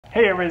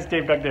Hey everybody, it's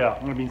Dave Dugdale.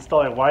 I'm going to be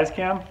installing a Wyze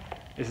Cam.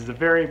 This is a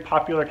very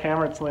popular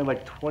camera. It's only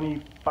like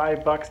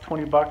 25 bucks,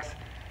 20 bucks.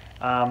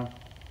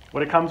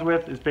 What it comes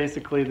with is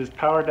basically this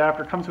power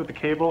adapter. It comes with the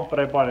cable, but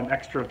I bought an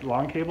extra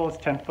long cable. It's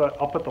 10 foot.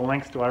 I'll put the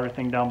links to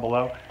everything down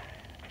below.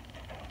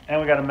 And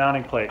we got a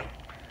mounting plate.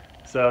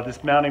 So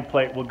this mounting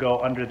plate will go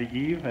under the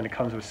Eaves, and it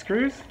comes with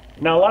screws.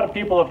 Now a lot of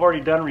people have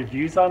already done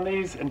reviews on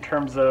these in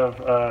terms of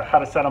how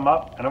to set them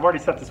up, and I've already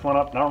set this one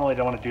up. Normally I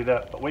don't want to do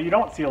that, but what you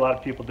don't see a lot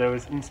of people do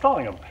is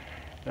installing them.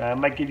 It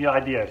might give you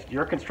ideas.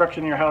 Your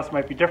construction in your house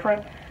might be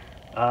different,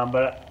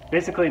 but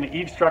basically an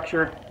Eaves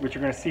structure, which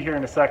you're going to see here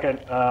in a second,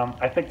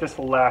 I think this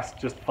will last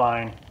just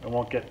fine. It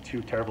won't get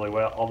too terribly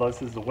wet, although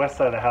this is the west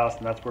side of the house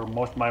and that's where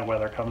most of my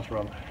weather comes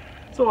from.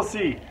 So we'll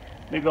see.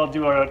 Maybe I'll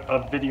do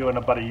a video in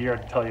about a year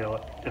to tell you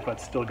if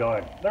it's still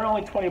going. They're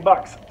only 20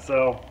 bucks,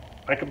 so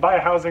I could buy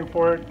a housing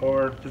for it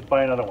or just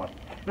buy another one.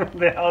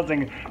 The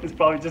housing is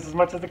probably just as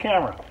much as the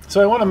camera. So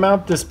I want to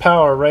mount this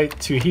power right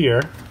to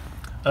here.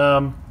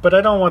 But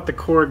I don't want the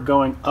cord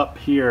going up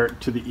here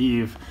to the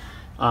Eaves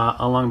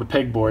along the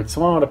pegboard,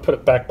 so I want to put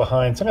it back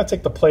behind. So I'm going to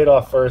take the plate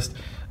off first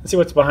and see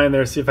what's behind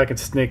there, see if I can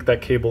snake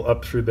that cable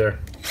up through there.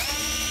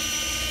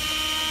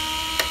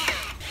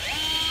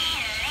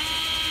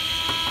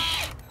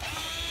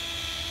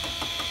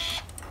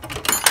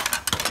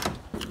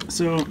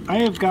 So I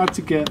have got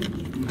to get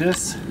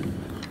this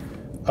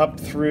up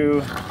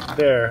through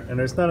there, and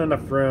there's not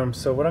enough room,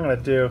 so what I'm going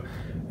to do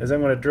is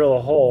I'm going to drill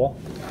a hole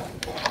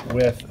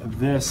with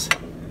this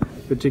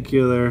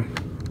particular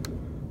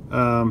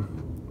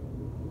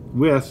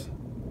width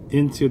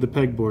into the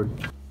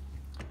pegboard.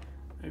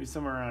 Maybe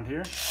somewhere around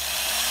here.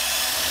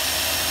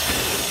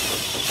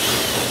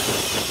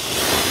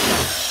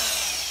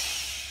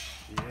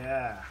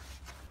 Yeah.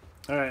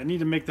 All right, I need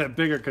to make that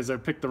bigger because I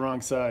picked the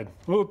wrong side.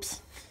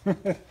 Oops.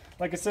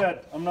 Like I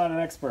said, I'm not an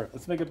expert.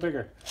 Let's make it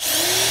bigger.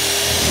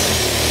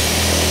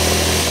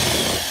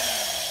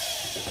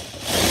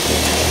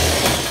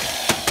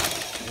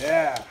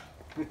 Yeah.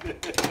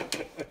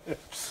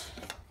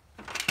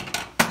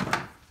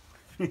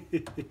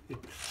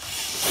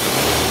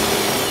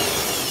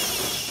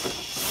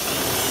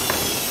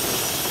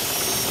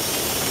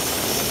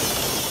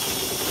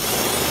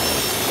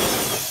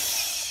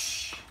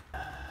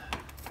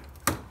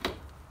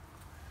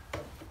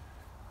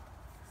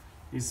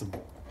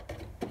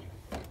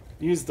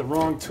 Use the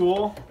wrong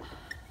tool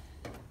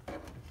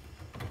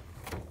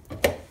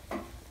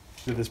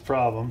to this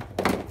problem.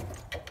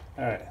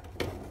 All right.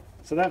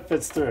 So that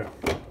fits through.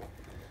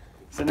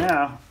 So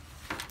now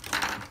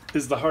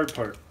is the hard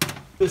part.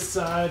 This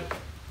side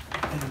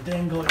and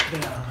dangle it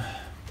down.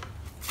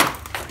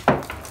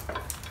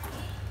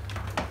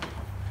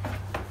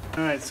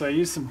 All right, so I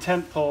used some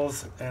tent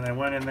poles and I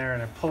went in there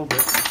and I pulled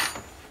it.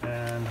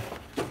 And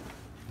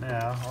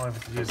now all I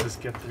have to do is just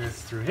get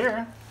this through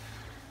here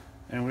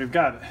and we've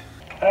got it.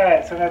 All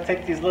right, so I'm gonna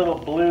take these little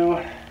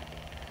blue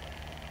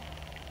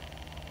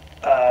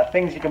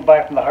things you can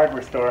buy from the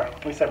hardware store.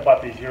 At least I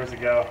bought these years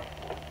ago.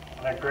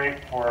 They're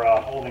great for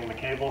holding the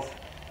cables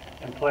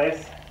in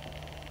place.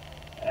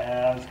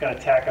 And I'm just going to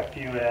tack a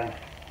few in,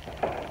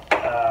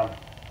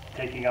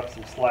 taking up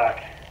some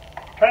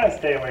slack. Trying to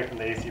stay away from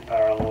the AC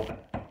power a little bit.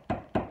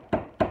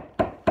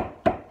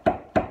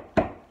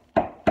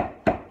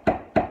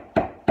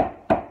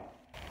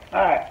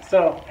 Alright,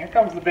 so here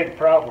comes the big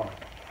problem.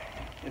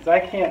 Is I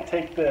can't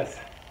take this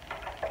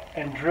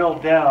and drill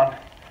down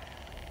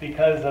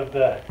because of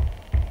the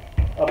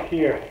up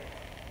here.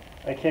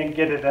 I can't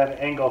get it at an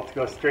angle to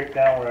go straight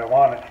down where I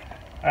want it.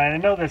 Alright, I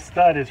know this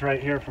stud is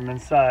right here from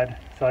inside,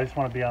 so I just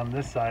want to be on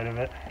this side of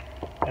it.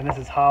 And this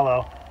is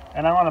hollow.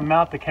 And I want to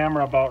mount the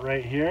camera about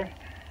right here.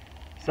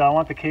 So I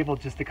want the cable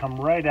just to come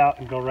right out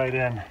and go right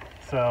in.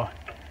 So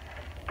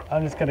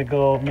I'm just going to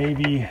go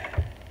maybe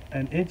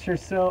an inch or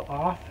so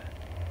off,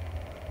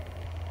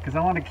 because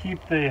I want to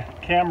keep the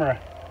camera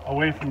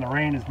away from the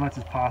rain as much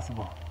as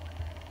possible.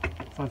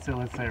 So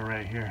let's say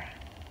right here.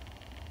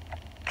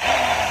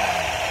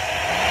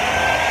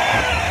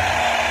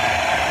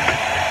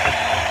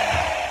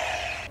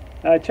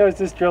 Now I chose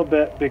this drill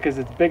bit because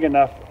it's big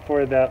enough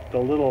for the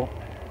little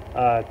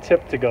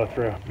tip to go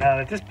through. Now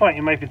at this point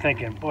you might be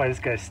thinking, boy, this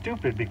guy's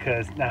stupid,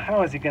 because now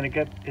how is he going to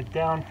get it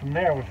down from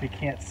there if he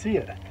can't see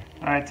it?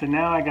 Alright, so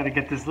now I got to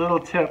get this little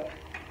tip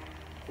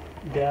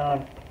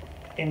down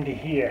into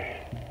here.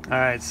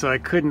 Alright, so I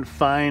couldn't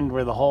find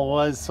where the hole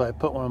was, so I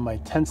put one of my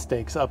tent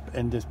stakes up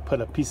and just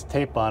put a piece of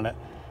tape on it.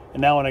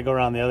 And now when I go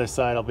around the other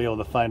side, I'll be able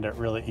to find it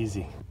really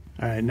easy.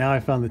 Alright, now I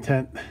found the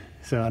tent,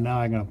 so now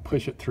I'm going to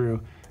push it through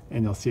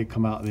and you'll see it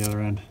come out the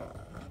other end.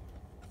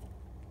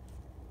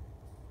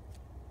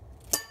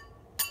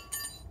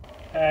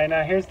 Alright,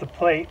 now here's the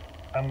plate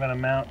I'm going to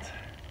mount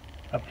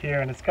up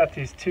here, and it's got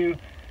these two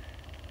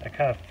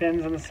kind of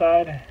fins on the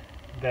side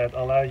that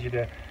allows you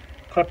to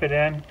clip it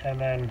in,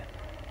 and then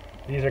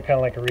these are kind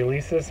of like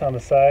releases on the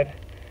side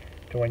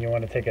to when you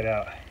want to take it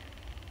out.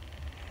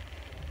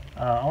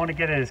 I want to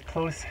get it as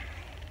close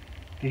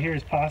to here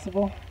as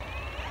possible.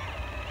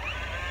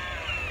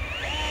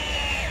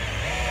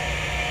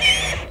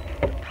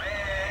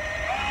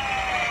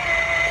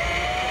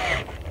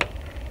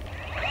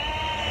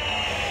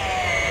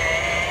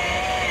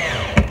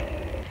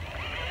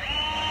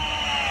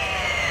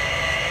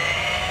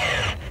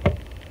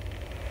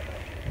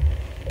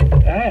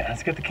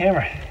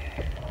 camera.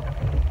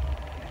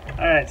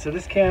 All right, so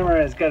this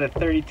camera has got a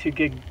 32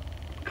 gig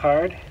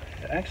card.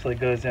 It actually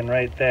goes in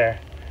right there.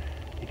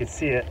 You can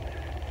see it.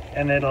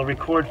 And it'll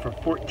record for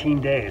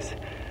 14 days.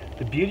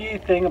 The beauty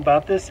thing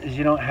about this is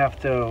you don't have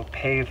to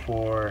pay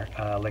for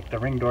like the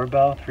Ring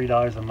doorbell,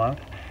 $3 a month.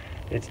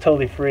 It's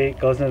totally free, it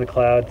goes into the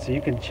cloud, so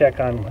you can check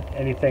on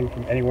anything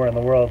from anywhere in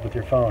the world with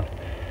your phone,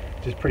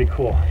 which is pretty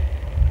cool.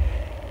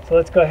 So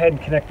let's go ahead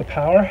and connect the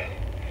power.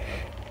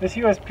 This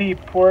USB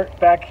port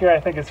back here, I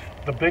think it's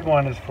the big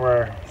one is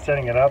for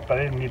setting it up, but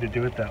I didn't need to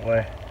do it that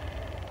way.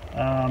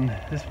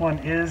 This one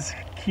is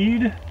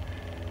keyed,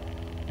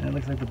 and it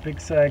looks like the big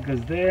side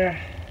goes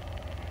there.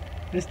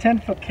 This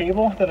 10-foot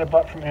cable that I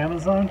bought from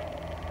Amazon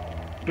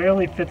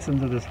barely fits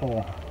into this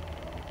hole,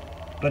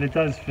 but it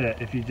does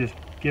fit if you just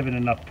give it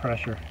enough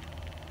pressure.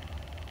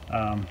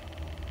 I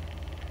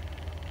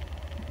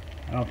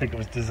don't think it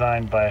was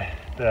designed by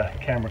the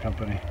camera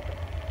company.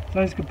 So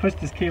I just can push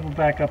this cable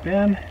back up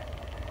in,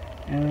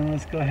 and then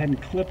let's go ahead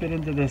and clip it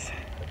into this.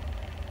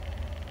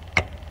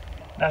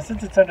 Now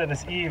since it's under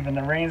this eave and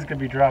the rain's going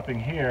to be dropping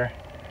here,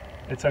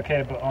 it's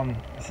okay, but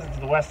this is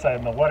the west side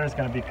and the water's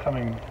going to be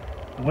coming,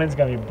 the wind's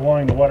going to be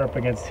blowing the water up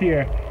against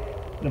here.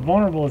 The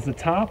vulnerable is the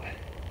top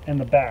and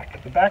the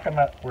back. The back I'm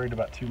not worried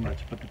about too much,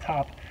 but the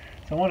top,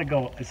 so I want to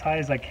go as high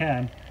as I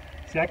can.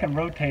 See, I can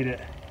rotate it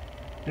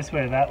this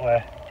way or that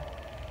way.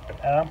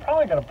 And I'm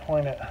probably going to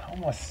point it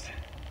almost,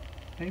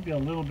 maybe a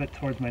little bit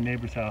towards my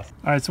neighbor's house.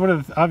 All right, so what are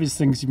the obvious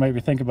things you might be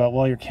thinking about?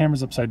 Well, your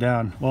camera's upside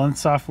down. Well, in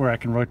software, I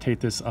can rotate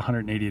this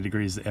 180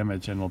 degrees the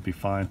image and it'll be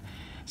fine.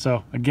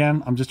 So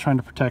again, I'm just trying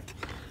to protect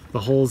the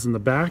holes in the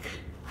back.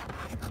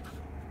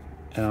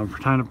 And I'm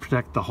trying to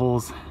protect the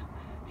holes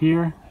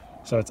here.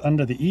 So it's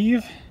under the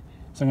eave.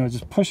 So I'm gonna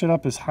just push it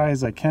up as high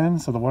as I can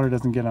so the water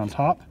doesn't get on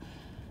top.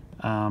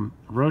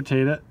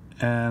 Rotate it,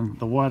 and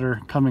the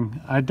water coming,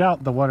 I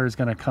doubt the water is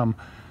gonna come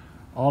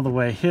all the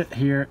way, hit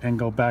here and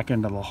go back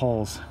into the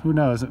holes. Who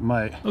knows, it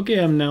might. Okay,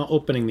 I'm now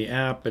opening the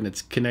app and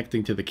it's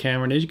connecting to the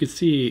camera, and as you can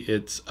see,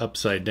 it's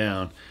upside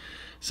down.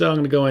 So I'm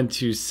gonna go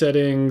into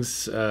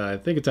settings. I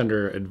think it's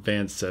under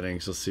advanced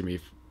settings. You'll see me,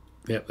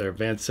 yep, they're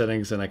advanced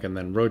settings, and I can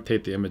then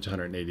rotate the image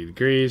 180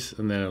 degrees,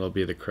 and then it'll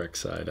be the correct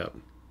side up.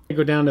 I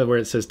go down to where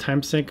it says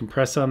time sync and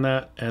press on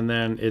that, and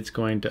then it's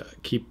going to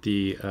keep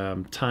the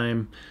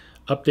time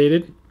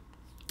updated.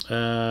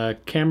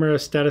 Camera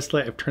status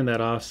light, I've turned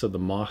that off so the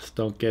moths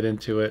don't get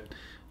into it.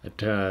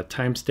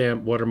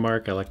 Timestamp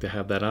watermark, I like to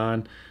have that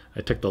on.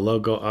 I took the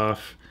logo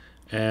off,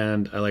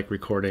 and I like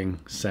recording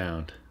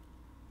sound.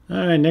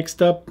 All right,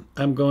 next up,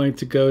 I'm going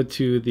to go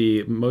to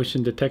the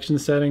motion detection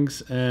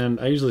settings, and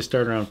I usually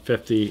start around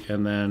 50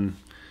 and then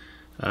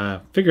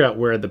figure out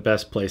where the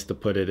best place to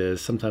put it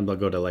is. Sometimes I'll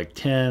go to like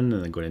 10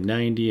 and then go to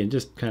 90 and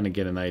just kind of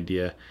get an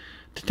idea.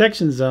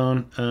 Detection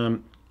zone,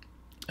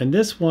 and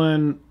this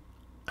one,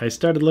 I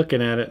started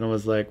looking at it and I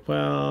was like,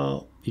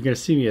 well, you're gonna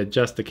see me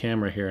adjust the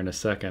camera here in a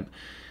second.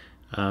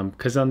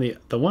 Because on the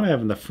one I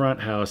have in the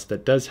front house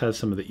that does have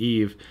some of the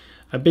eave,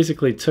 I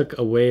basically took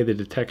away the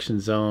detection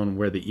zone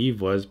where the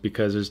eave was,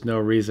 because there's no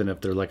reason,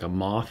 if there's like a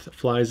moth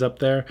flies up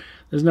there,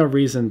 there's no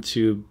reason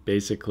to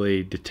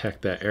basically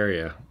detect that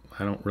area.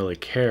 I don't really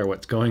care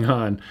what's going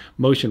on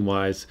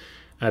motion-wise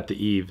at the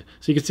eave.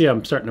 So you can see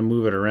I'm starting to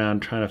move it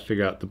around, trying to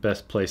figure out the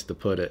best place to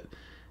put it.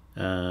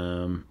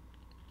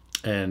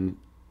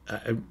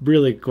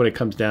 Really, when it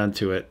comes down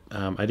to it,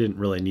 I didn't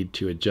really need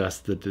to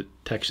adjust the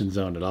detection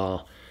zone at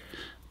all,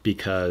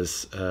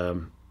 because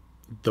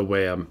the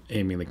way I'm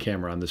aiming the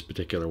camera on this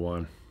particular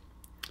one.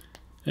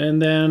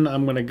 And then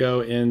I'm going to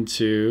go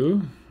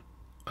into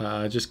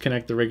just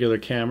connect the regular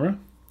camera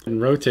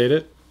and rotate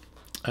it,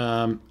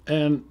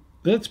 and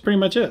that's pretty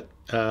much it.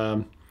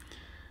 So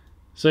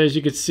as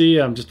you can see,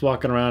 I'm just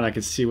walking around. I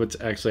can see what's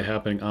actually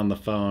happening on the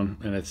phone,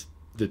 and it's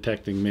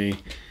detecting me.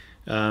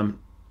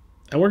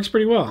 It works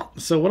pretty well.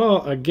 So what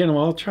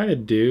I'll try to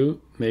do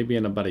maybe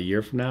in about a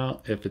year from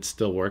now, if it's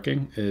still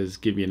working, is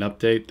give you an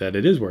update that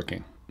it is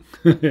working.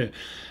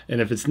 And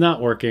if it's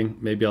not working,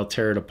 maybe I'll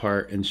tear it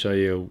apart and show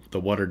you the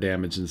water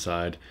damage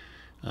inside.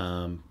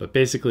 But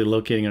basically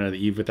locating under the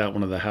eave without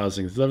one of the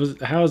housings.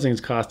 Those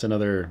housings cost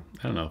another,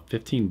 I don't know,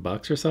 15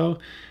 bucks or so.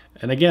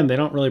 And again, they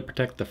don't really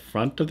protect the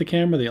front of the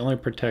camera. They only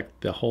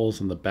protect the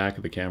holes in the back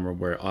of the camera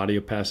where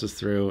audio passes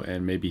through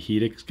and maybe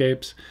heat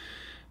escapes.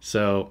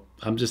 So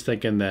I'm just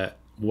thinking that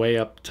way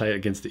up tight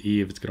against the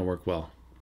eave, it's going to work well.